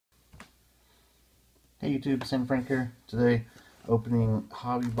Hey YouTube, Sam Frank here. Today, opening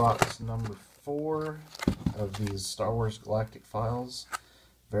hobby box number 4 of these Star Wars Galactic files.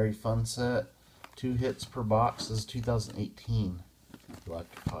 Very fun set. 2 hits per box. This is 2018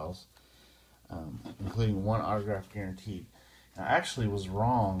 Galactic files, including 1 autograph guaranteed. Now, I actually was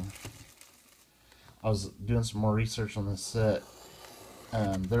wrong. I was doing some more research on this set.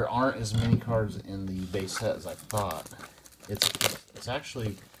 There aren't as many cards in the base set as I thought. It's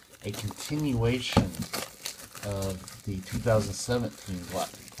actually a continuation of the 2017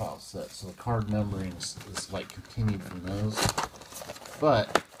 Galactic file set, so the card numbering is like continued from those.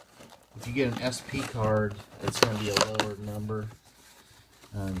 But if you get an SP card, it's going to be a lower number.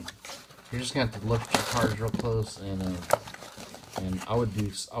 You're just going to have to look at your cards real close, and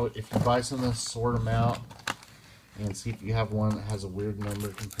if you buy some of this, sort them out and see if you have one that has a weird number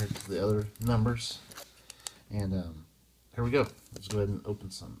compared to the other numbers. And here we go. Let's go ahead and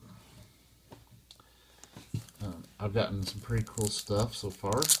open some. I've gotten some pretty cool stuff so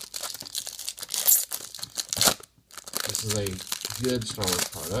far. This is a good Star Wars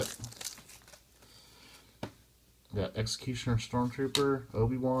product. We got Executioner Stormtrooper,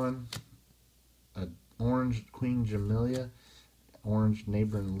 Obi-Wan, an orange Queen Jamelia, orange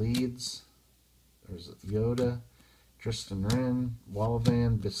Neighboring Leeds. There's Yoda, Tristan Wren,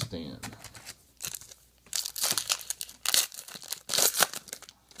 Wallavan, Bistan.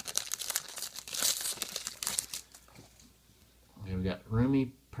 Okay, we got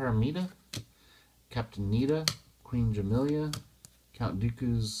Rumi Paramita, Captain Nita, Queen Jamelia, Count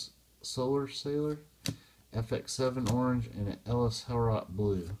Dooku's Solar Sailor, FX7 orange, and an Ellis Hellrot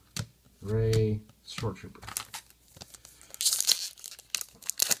blue. Rey Stormtrooper.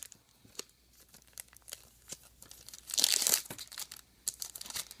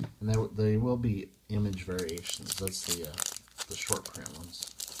 And they will be image variations. That's the short print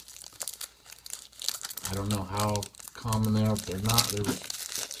ones. I don't know how common they are, but they're not.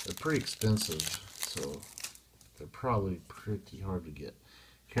 They're pretty expensive, so they're probably pretty hard to get.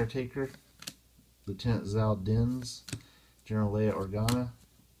 Caretaker, Lieutenant Zal Dins, General Leia Organa,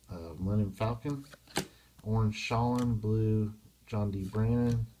 Millennium Falcon, orange Shallan, blue John D.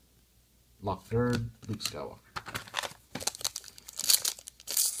 Brannon, Lock Durd, Luke Skywalker.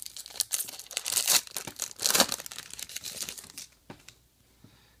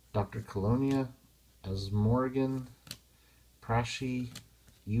 Dr. Colonia, as Morgan, Prashi,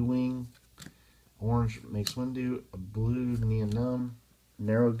 U-Wing, orange Mace Windu, a blue Nien Nunb,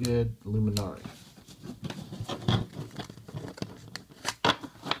 Narrowgood, Luminari.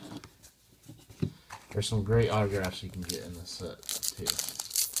 There's some great autographs you can get in this set too.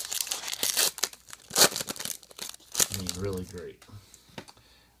 I mean, really great.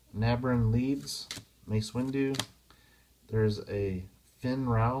 Nabran Leeds, Mace Windu. There's a Finn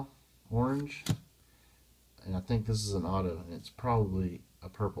Rao, orange, and I think this is an auto, and it's probably a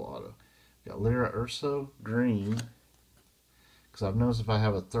purple auto. Got Lyra Urso, green, because I've noticed if I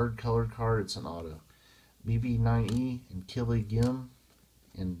have a third colored card, it's an auto. BB9E and Killy Gim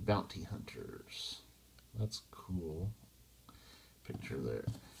and Bounty Hunters. That's cool. Picture there.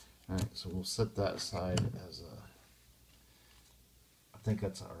 Alright, so we'll set that aside as a, I think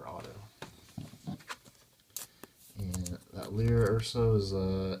that's our auto. And that Lyra Urso is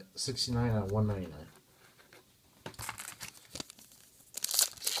 69 out of 199.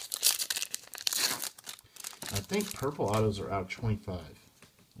 I think purple autos are out of 25,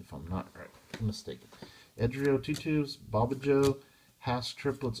 if I'm not mistaken. Edrio Tutus, Baba Joe, Haas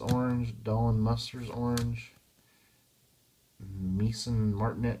Triplets orange, Dolan Musters orange, Meeson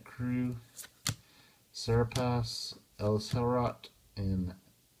Martinet Crew, Sarapass, Ellis Hellrot, and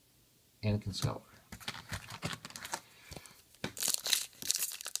Anakin Skywalker.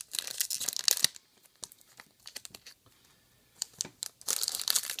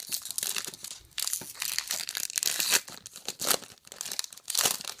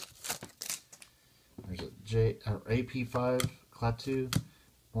 There's a AP5 Klaatu,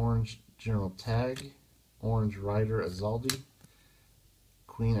 orange General Tag, orange Ryder Azaldi,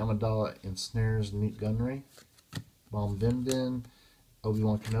 Queen Amidala Ensnares Newt Gunray, Bomb Vindin,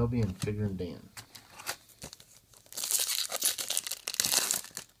 Obi-Wan Kenobi, and Figure and Dan.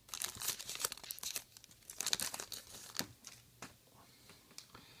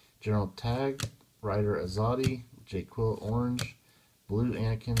 General Tag, Ryder Azadi, Jay Quill orange, blue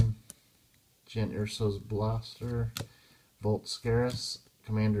Anakin, Jen Urso's Blaster, Volt Scaris,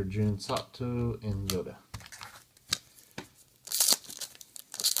 Commander Jun Sato, and Yoda.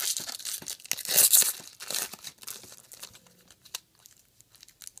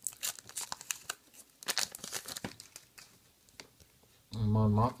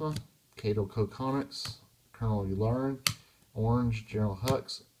 Mon Mothma, Cato Coconyx, Colonel Yularen, orange General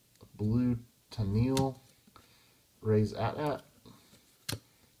Hux, blue Tennille, Ray's At-At,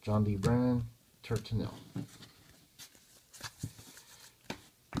 John D. Brennan, Turtonil.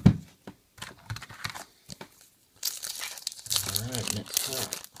 Alright, next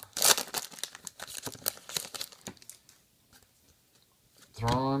pack.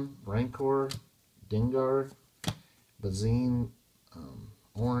 Thrawn, Rancor, Dengar, Bazine,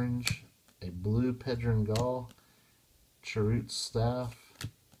 orange, a blue Pedron Gall, Chirrut's Staff,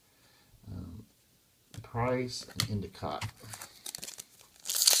 Price, and Endicott.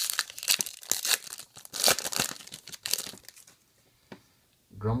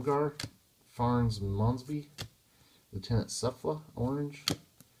 Grumgar, Farns Monsby, Lieutenant Cephala, orange.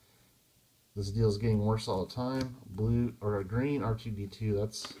 This deal is getting worse all the time. Blue or a green R2D2.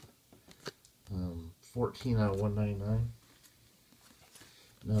 That's 14 out of 199.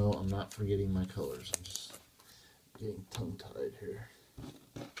 No, I'm not forgetting my colors. I'm just getting tongue-tied here.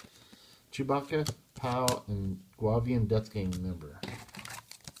 Chewbacca, Pow, and Guavian Death Gang member.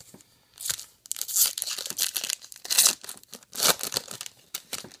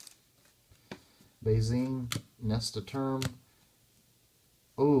 Bazine, Nesta Term.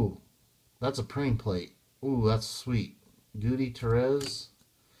 Oh, that's a printing plate. Ooh, that's sweet. Goody Therese.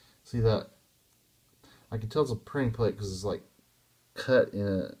 See that? I can tell it's a printing plate because it's like cut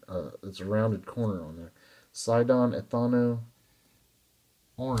in it's a rounded corner on there. Sidon Ethano,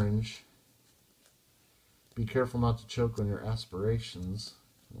 orange. Be careful not to choke on your aspirations.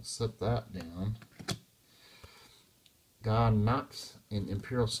 We'll set that down. God Knox and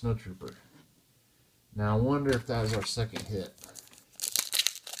Imperial Snowtrooper. Now I wonder if that is our second hit.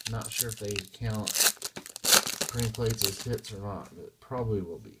 Not sure if they count printing plates as hits or not, but it probably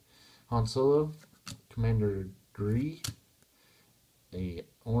will be. Han Solo, Commander Gree, a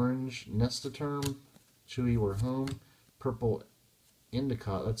orange Nesta Term, Chewie We're Home, purple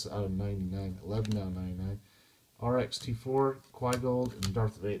Endicott, that's out of 99, 11 out of 99, RX-24, Qui-Gold, and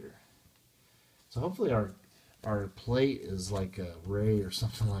Darth Vader. So hopefully our plate is like a Rey or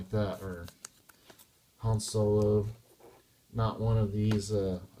something like that, or Han Solo, not one of these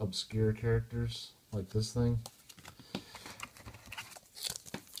obscure characters like this thing.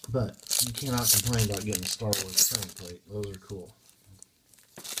 But you cannot complain about getting a Star Wars printing plate. Those are cool.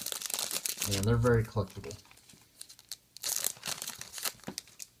 And they're very collectible.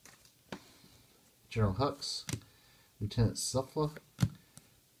 General Hux, Lieutenant Cephala,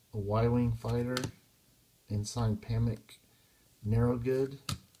 a Y-Wing fighter, Ensign Pamic Narrowgood,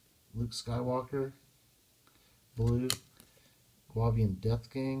 Luke Skywalker, blue, Guavian Death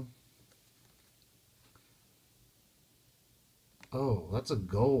Gang. Oh, that's a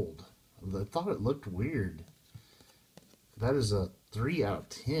gold. I thought it looked weird. That is a 3 out of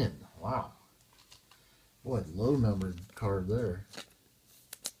 10. Wow. Boy, low numbered card there.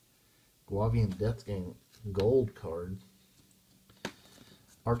 Guavian Death Gang gold card.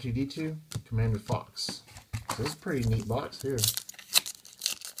 R2D2, Commander Fox. So this is a pretty neat box here.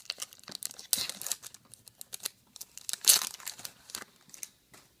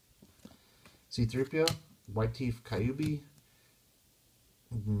 C-3PO, White Teeth Kyubi,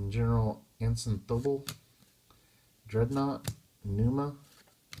 General Anson Thobel, Dreadnought, Numa,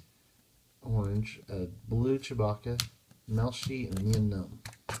 orange, blue Chewbacca, Melshi, and Nien Nunb.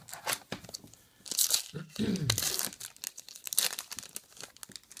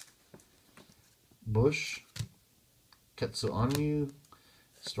 Bush, Ketsu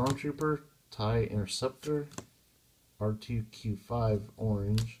Stormtrooper, TIE Interceptor, R2Q5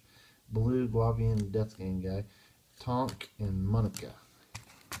 orange, blue Guavian Death Gang guy, Tonk, and Monica.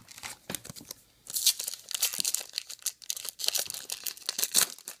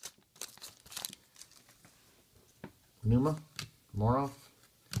 Numa, Moroff,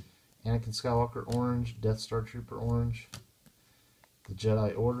 Anakin Skywalker orange, Death Star Trooper orange, the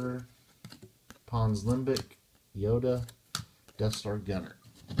Jedi Order, Pons Limbic, Yoda, Death Star Gunner.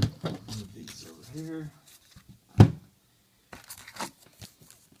 Move these over here.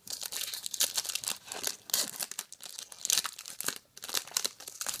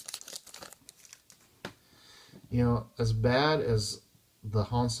 You know, as bad as the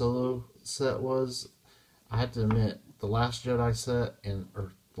Han Solo set was, I have to admit, the Last Jedi set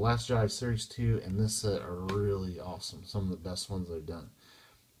or the Last Jedi Series 2 and this set are really awesome. Some of the best ones they've done.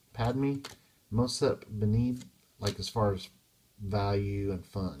 Padme, most set beneath, like as far as value and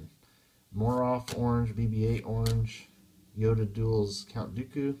fun. Moroff orange, BB-8 orange, Yoda duels Count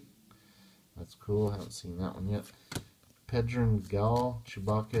Dooku. That's cool. I haven't seen that one yet. Pedron Gall,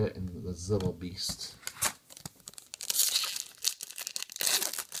 Chewbacca, and the Zilla Beast.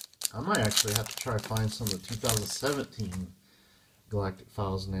 I might actually have to try to find some of the 2017 Galactic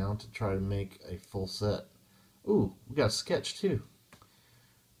files now to try to make a full set. Ooh, we got a sketch too.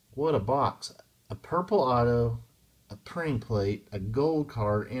 What a box. A purple auto, a printing plate, a gold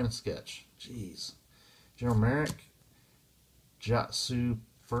card, and a sketch. Jeez. General Merrick, Jatsu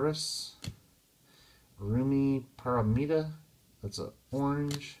Furus, Rumi Paramita, that's an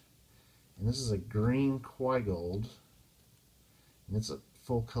orange, and this is a green Qui-Gold, and it's a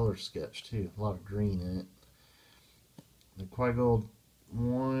full color sketch too, a lot of green in it. The Qui-Gold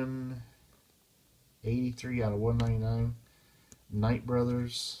 183 out of 199, Knight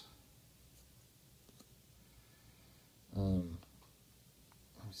Brothers, let me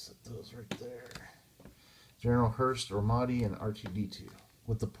set those right there. General Hurst, Ramadi, and R2-D2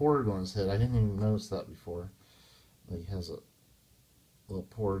 with the porg on his head. I didn't even notice that before. He has a little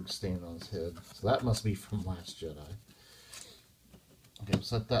porg standing on his head. So that must be from Last Jedi. Okay, we'll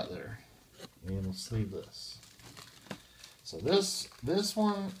set that there. And we'll sleeve this. So this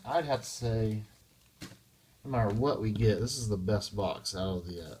one, I'd have to say, no matter what we get, this is the best box out of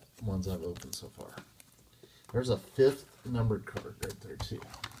the ones I've opened so far. There's a 5th numbered card right there too.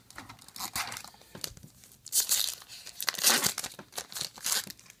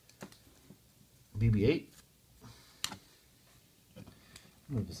 BB-8.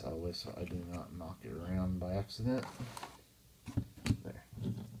 Move this out of the way so I do not knock it around by accident. There.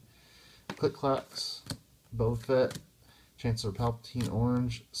 Click-Clacks, Boba Fett, Chancellor Palpatine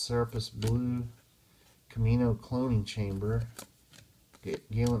orange, Serapis blue, Camino cloning chamber,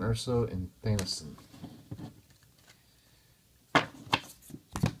 Galen Erso, and Thanison.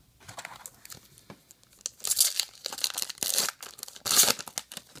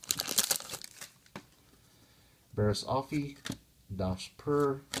 Barris Offee, Dash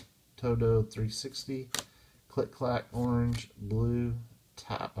Pur, Todo 360, Click-Clack orange, blue,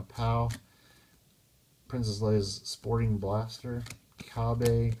 Tap a Pow, Princess Leia's Sporting Blaster,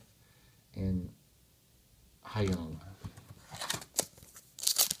 Kabe, and Hyung.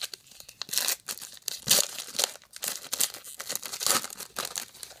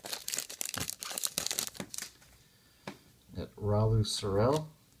 Got Ralu Sorel,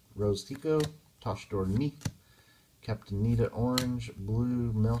 Rose Tico, Tosh Dordani, Captain Nita orange,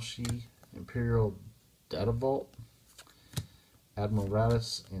 blue Melshi, Imperial Data Vault, Admiral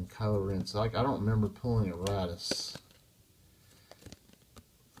Raddus, and Kylo Ren. So I don't remember pulling a Raddus.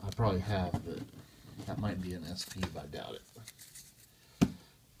 I probably have, but that might be an SP, but I doubt it.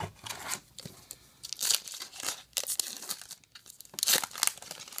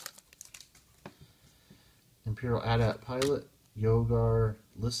 Imperial AT-AT Pilot, Yogar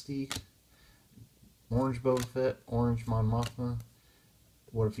Listy, Orange Boba Fett, Orange Mon Mothma,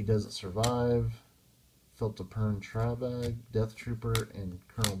 What If He Doesn't Survive, Filtapern Trabag, Death Trooper, and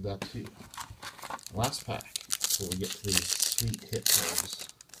Colonel Datu. Last pack, so we get to these sweet hit cards.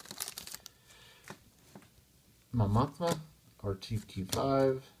 Mon Mothma,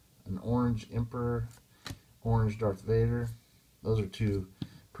 R2-Q5, an Orange Emperor, Orange Darth Vader. Those are two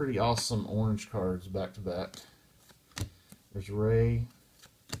pretty awesome orange cards back to back. There's Rey,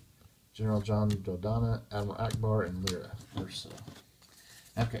 General John Dodonna, Admiral Akbar, and Lyra Ursa.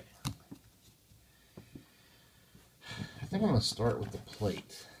 Okay. I think I'm going to start with the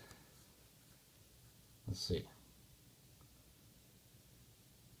plate. Let's see.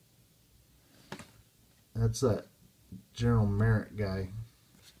 That's that General Merrick guy.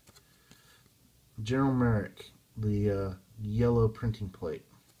 General Merrick, the yellow printing plate.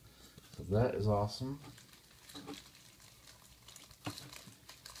 So that is awesome.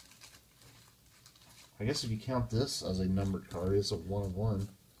 I guess if you count this as a numbered card, it's a 1 of 1.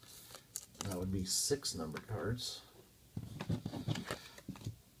 That would be 6 numbered cards.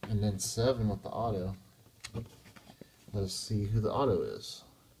 And then 7 with the auto. Let's see who the auto is.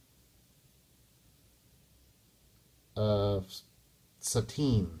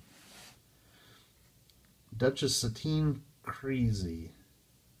 Satine. Duchess Satine Creasy.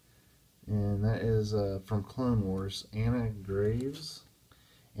 And that is from Clone Wars. Anna Graves.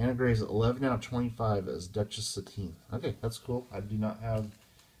 Anna Graves 11 out of 25 as Duchess Satine. Okay, that's cool. I do not have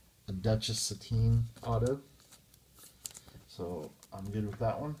a Duchess Satine auto. So I'm good with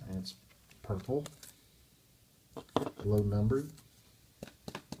that one. And it's purple. Low numbered.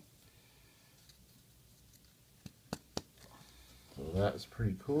 So that is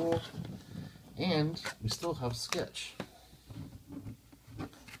pretty cool. And we still have sketch.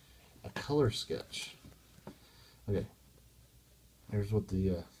 A color sketch. Okay. Here's what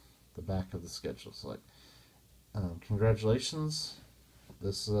the back of the sketch looks like. Congratulations.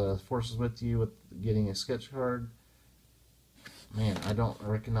 This Force is with you with getting a sketch card. Man, I don't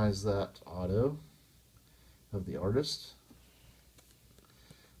recognize that auto of the artist.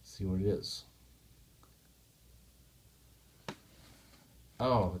 Let's see what it is.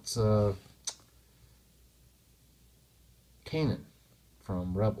 Oh, it's Kanan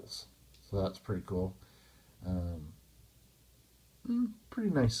from Rebels. So that's pretty cool. Pretty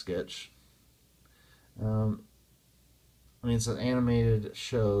nice sketch. I mean, it's an animated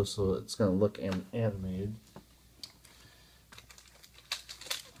show, so it's going to look animated.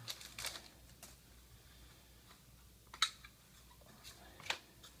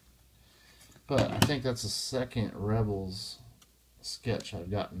 But I think that's the second Rebels sketch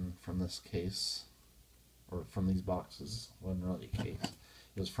I've gotten from this case, or from these boxes. It wasn't really a case.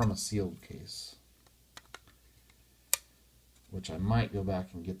 It was from a sealed case, which I might go back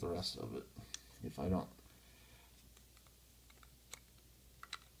and get the rest of it if I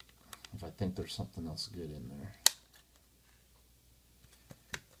think there's something else good in there.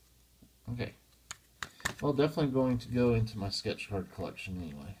 Okay. Well, definitely going to go into my sketch card collection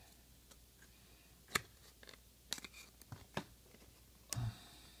anyway.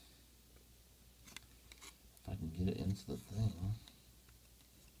 If I can get it into the thing.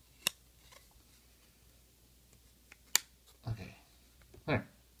 Okay. There.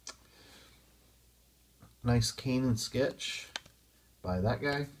 Nice Kanan sketch by that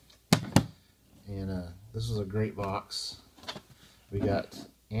guy. And this was a great box. We got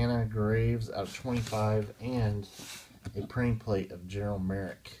Anna Graves out of 25 and a printing plate of General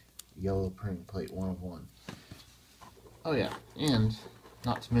Merrick, yellow printing plate 1 of 1. Oh yeah, and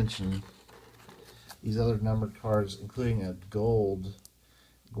not to mention these other numbered cards, including a gold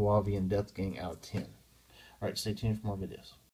Guavian Death Gang out of 10. Alright, stay tuned for more videos.